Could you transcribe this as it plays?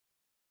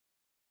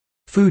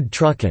Food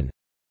Truckin'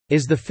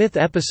 is the fifth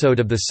episode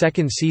of the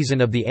second season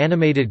of the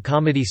animated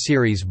comedy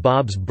series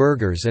Bob's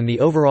Burgers and the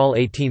overall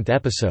 18th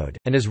episode,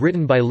 and is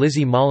written by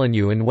Lizzie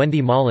Molyneux and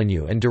Wendy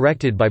Molyneux and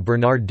directed by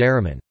Bernard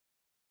Derriman.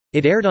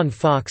 It aired on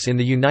Fox in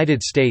the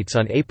United States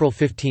on April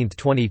 15,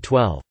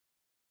 2012.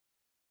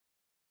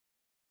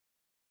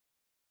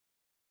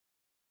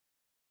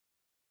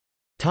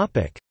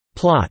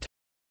 Plot.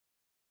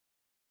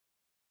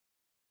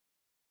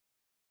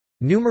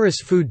 Numerous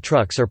food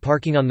trucks are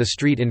parking on the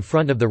street in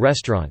front of the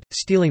restaurant,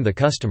 stealing the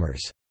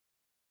customers.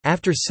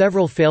 After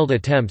several failed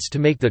attempts to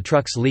make the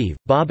trucks leave,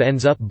 Bob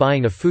ends up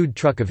buying a food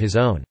truck of his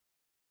own.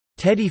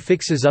 Teddy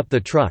fixes up the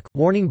truck,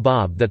 warning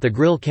Bob that the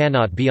grill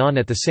cannot be on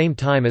at the same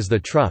time as the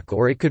truck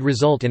or it could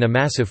result in a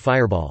massive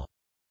fireball.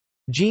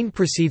 Gene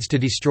proceeds to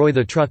destroy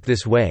the truck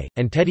this way,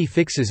 and Teddy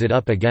fixes it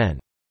up again.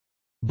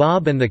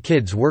 Bob and the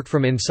kids work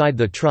from inside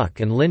the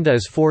truck and Linda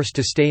is forced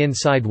to stay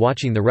inside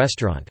watching the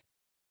restaurant.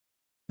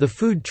 The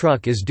food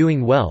truck is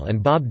doing well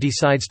and Bob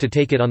decides to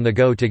take it on the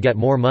go to get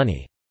more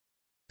money.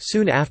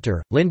 Soon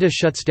after, Linda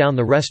shuts down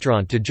the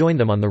restaurant to join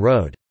them on the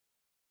road.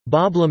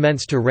 Bob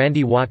laments to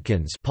Randy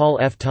Watkins, Paul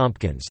F.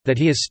 Tompkins, that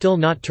he is still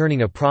not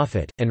turning a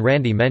profit, and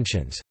Randy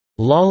mentions,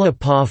 "Lala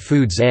Pa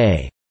Foods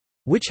A",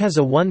 which has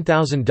a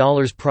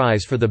 $1,000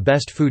 prize for the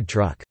best food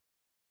truck.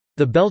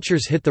 The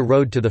Belchers hit the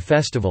road to the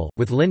festival,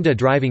 with Linda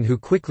driving who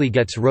quickly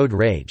gets road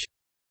rage.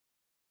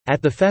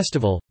 At the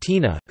festival,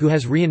 Tina, who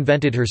has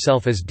reinvented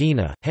herself as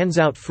Dina, hands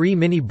out free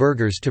mini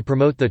burgers to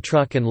promote the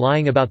truck and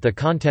lying about the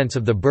contents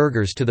of the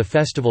burgers to the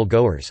festival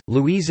goers.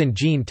 Louise and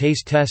Gene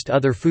taste test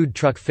other food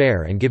truck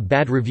fare and give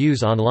bad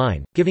reviews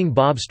online, giving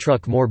Bob's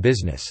truck more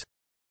business.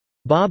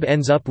 Bob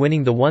ends up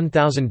winning the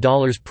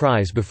 $1,000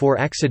 prize before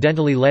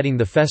accidentally letting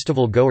the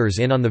festival goers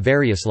in on the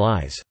various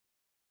lies.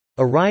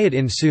 A riot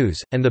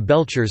ensues, and the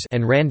Belchers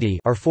and Randy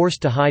are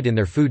forced to hide in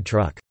their food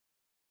truck.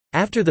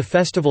 After the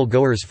festival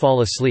goers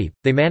fall asleep,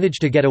 they manage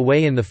to get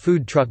away in the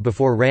food truck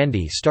before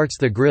Randy starts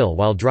the grill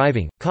while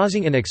driving,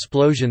 causing an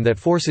explosion that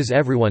forces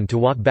everyone to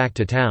walk back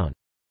to town.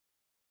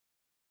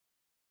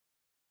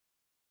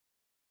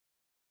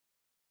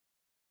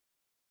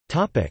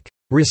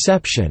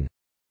 Reception.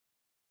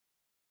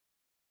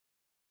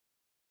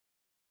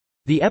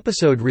 The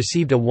episode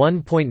received a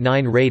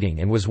 1.9 rating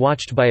and was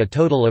watched by a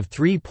total of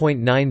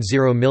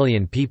 3.90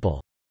 million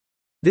people.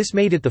 This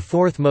made it the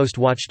fourth most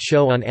watched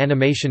show on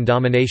Animation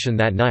Domination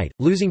that night,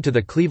 losing to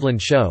The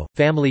Cleveland Show,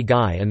 Family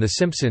Guy and The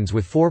Simpsons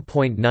with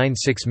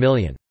 4.96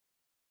 million.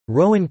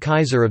 Rowan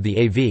Kaiser of the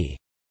AV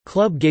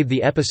Club gave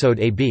the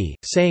episode a B,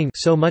 saying,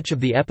 "So much of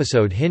the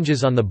episode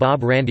hinges on the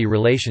Bob-Randy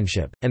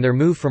relationship, and their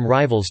move from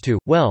rivals to,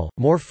 well,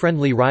 more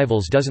friendly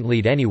rivals doesn't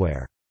lead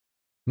anywhere.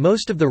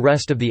 Most of the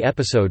rest of the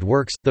episode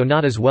works, though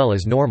not as well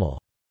as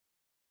normal."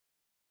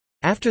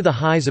 After the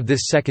highs of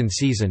this second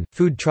season,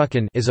 Food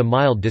Truckin' is a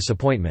mild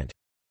disappointment.